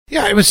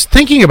Yeah, I was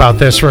thinking about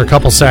this for a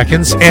couple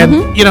seconds,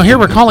 and, here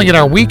we're calling it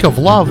our week of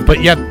love,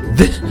 but yet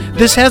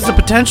this has the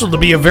potential to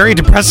be a very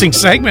depressing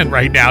segment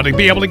right now to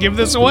be able to give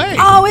this away.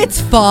 Oh, it's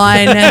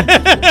fun.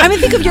 I mean,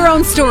 think of your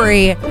own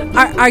story.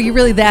 Are you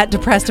really that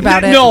depressed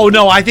about it?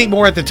 No, I think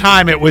more at the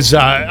time it was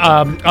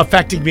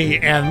affecting me,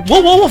 and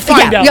we'll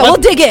find out. Yeah, we'll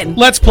dig in.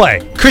 Let's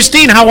play.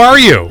 Christine, how are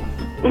you?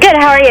 Good,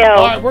 how are you?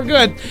 All right, we're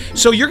good.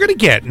 So you're going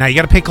to now you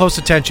got to pay close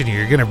attention here.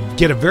 You're going to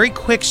get a very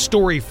quick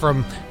story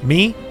from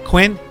me,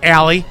 Quinn,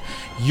 Allie.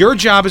 Your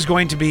job is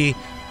going to be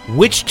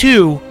which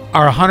two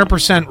are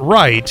 100%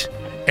 right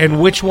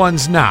and which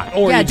one's not.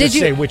 Or you just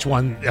say which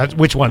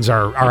ones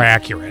are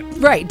accurate.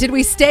 Right. Did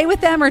we stay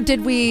with them or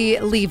did we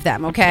leave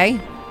them, okay?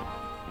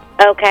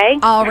 Okay.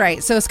 All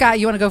right. So, Scott,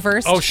 you want to go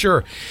first? Oh,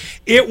 sure.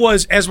 It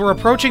was as we're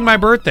approaching my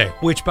birthday,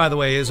 which, by the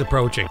way, is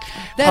approaching.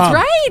 That's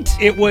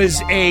right. It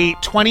was a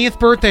 20th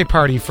birthday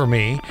party for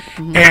me,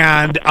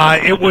 and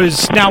it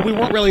was. Now we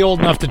weren't really old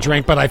enough to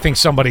drink, but I think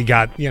somebody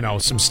got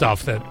some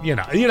stuff that you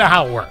know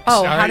how it works.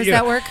 Oh, how does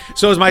that work?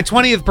 So it was my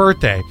 20th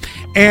birthday,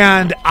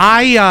 and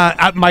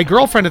my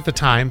girlfriend at the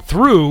time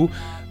threw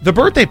the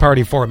birthday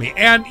party for me.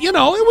 And, it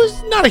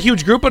was not a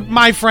huge group, but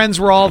my friends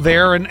were all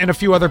there and a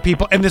few other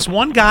people. And this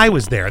one guy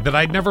was there that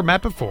I'd never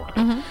met before.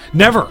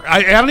 Never.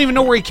 I don't even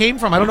know where he came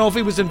from. I don't know if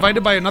he was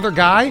invited by another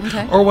guy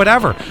or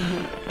whatever.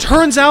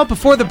 Turns out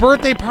before the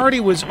birthday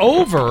party was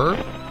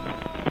over,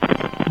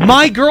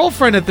 my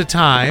girlfriend at the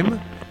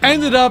time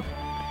ended up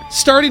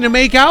starting to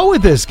make out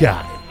with this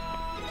guy.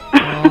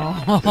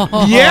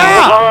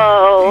 Yeah.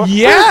 Oh.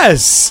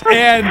 Yes.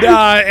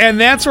 And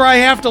that's where I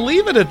have to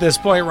leave it at this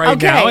point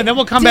now. And then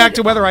we'll come back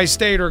to whether I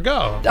stayed or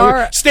go.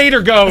 Stayed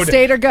or goed.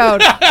 Stayed or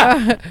goed.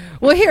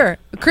 Well, here,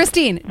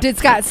 Christine, did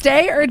Scott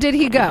stay or did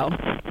he go?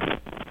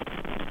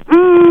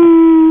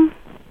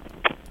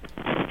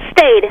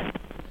 Stayed.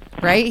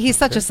 Right? He's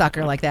such a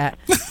sucker like that.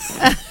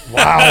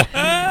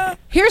 Wow.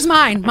 Here's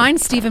mine.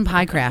 Mine's Stephen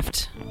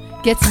Pycraft.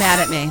 Gets mad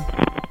at me.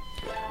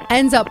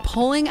 Ends up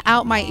pulling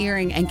out my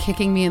earring and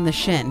kicking me in the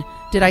shin.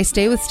 Did I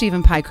stay with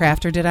Stephen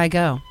Pycraft or did I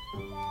go?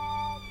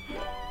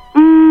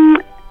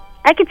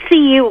 I could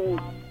see you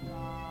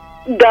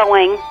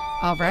going.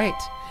 All right.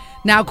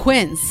 Now,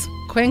 Quinn,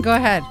 go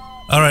ahead.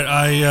 All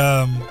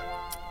right.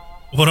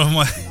 One of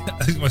my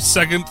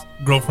second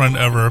girlfriend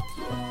ever,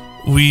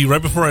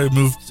 right before I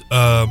moved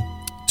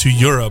to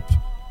Europe,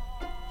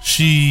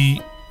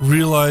 she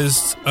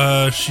realized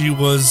she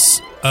was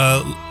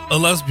a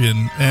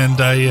lesbian, and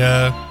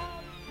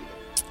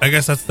I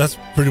guess that's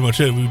pretty much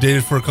it. We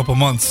dated for a couple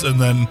months,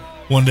 and then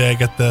one day I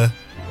get the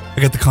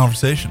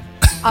conversation.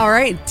 All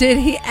right. Did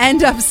he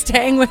end up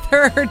staying with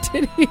her, or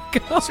did he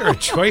go? Is there a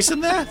choice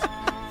in that?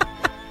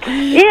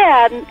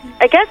 Yeah,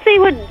 I guess he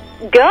would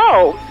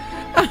go.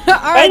 All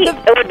right,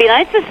 it would be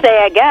nice to stay,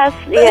 I guess.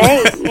 Yeah,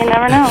 hey, you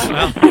never know.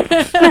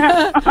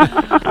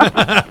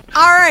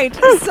 All right,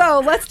 so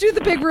let's do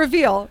the big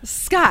reveal.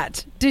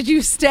 Scott, did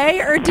you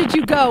stay or did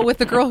you go with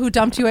the girl who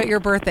dumped you at your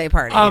birthday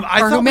party?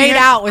 Or who made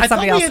out with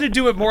somebody else? I thought we had to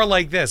do it more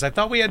like this. I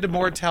thought we had to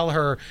more tell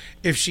her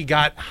if she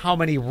got how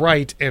many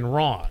right and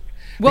wrong.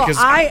 Well,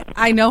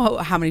 I know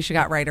how many she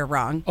got right or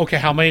wrong. Okay,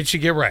 how many did she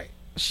get right?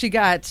 She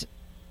got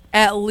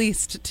at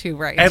least 2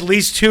 right. At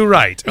least 2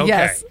 right. Okay.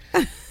 Yes.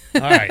 All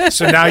right.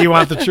 So now you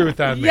want the truth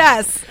on me.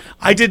 Yes.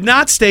 I did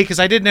not stay because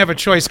I didn't have a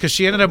choice because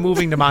she ended up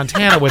moving to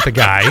Montana with a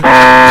guy.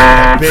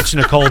 Bitch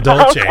Nicole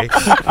Dolce.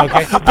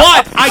 Okay.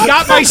 But I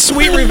got my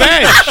sweet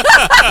revenge.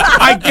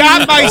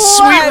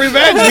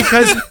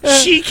 Because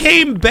she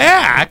came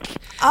back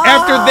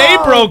after they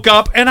broke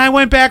up and I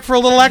went back for a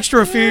little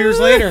extra a few years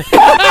later.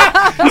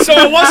 So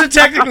it wasn't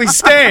technically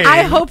staying.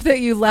 I hope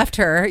that you left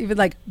her. You've been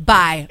like,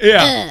 bye.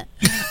 Yeah.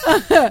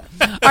 All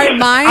right,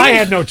 mine. I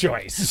had no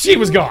choice. She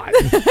was gone.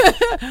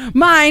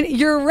 Mine,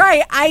 you're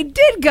right. I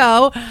did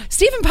go.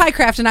 Stephen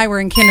Pycraft and I were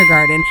in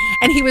kindergarten,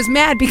 and he was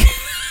mad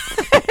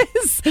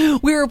because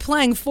we were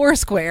playing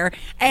Foursquare,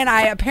 and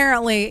I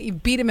apparently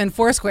beat him in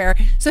Foursquare.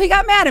 So he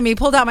got mad at me,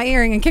 pulled out my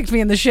earring, and kicked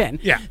me in the shin.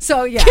 Yeah.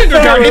 So, yeah.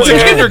 Kindergarten. It's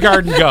a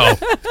kindergarten go.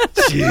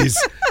 Jeez.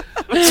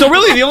 So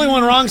really, the only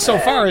one wrong so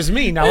far is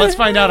me. Now let's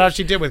find out how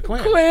she did with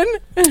Quinn.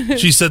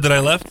 She said that I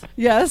left?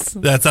 Yes.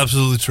 That's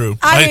absolutely true.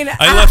 I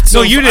left.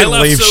 So you didn't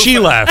leave. She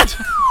left.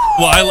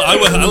 Well,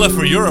 I left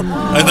for Europe.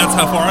 That's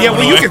how far I went. Yeah,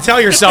 well, you can tell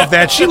yourself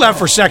that. She left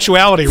for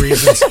sexuality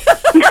reasons.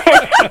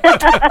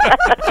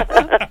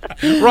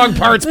 Wrong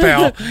parts,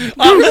 pal.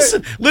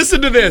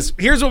 Listen to this.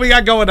 Here's what we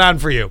got going on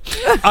for you.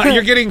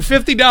 You're getting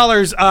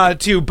 $50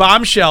 to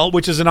Bombshell,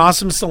 which is an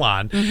awesome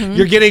salon. Mm-hmm.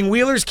 You're getting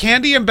Wheeler's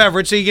Candy and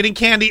Beverage, so you're getting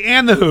candy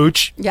and the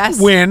hooch. Yes.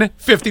 Win.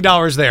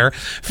 $50 there.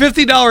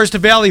 $50 to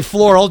Valley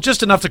Floral,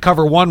 just enough to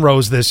cover one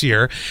rose this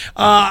year.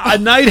 A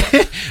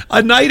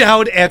night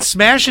out at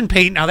Smash and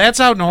Paint. Now,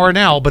 that's out in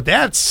Hornell, but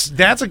that's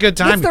a good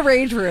time. That's the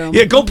Rage Room.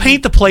 Yeah, go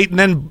paint the plate and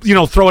then,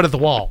 throw it at the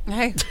wall.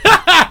 Hey.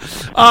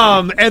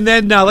 And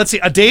then let's see,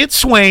 a day at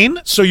Swain,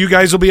 so you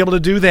guys will be able to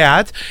do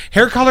that.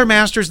 Hair Color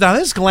Masters. Now,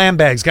 this glam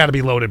bag's got to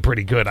be loaded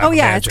pretty good. I Oh,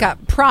 yeah. imagine. It's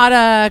got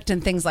product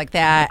and things like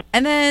that.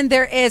 And then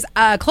there is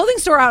a clothing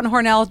store out in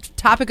Hornell,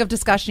 topic of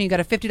discussion. You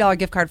got a $50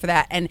 gift card for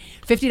that and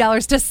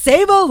 $50 to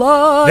save a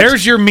lot.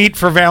 There's your meat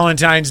for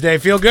Valentine's Day.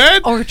 Feel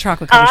good? Or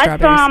chocolate covered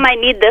strawberries. Awesome. I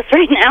need this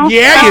right now.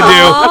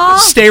 Yeah, you do.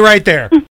 Stay right there.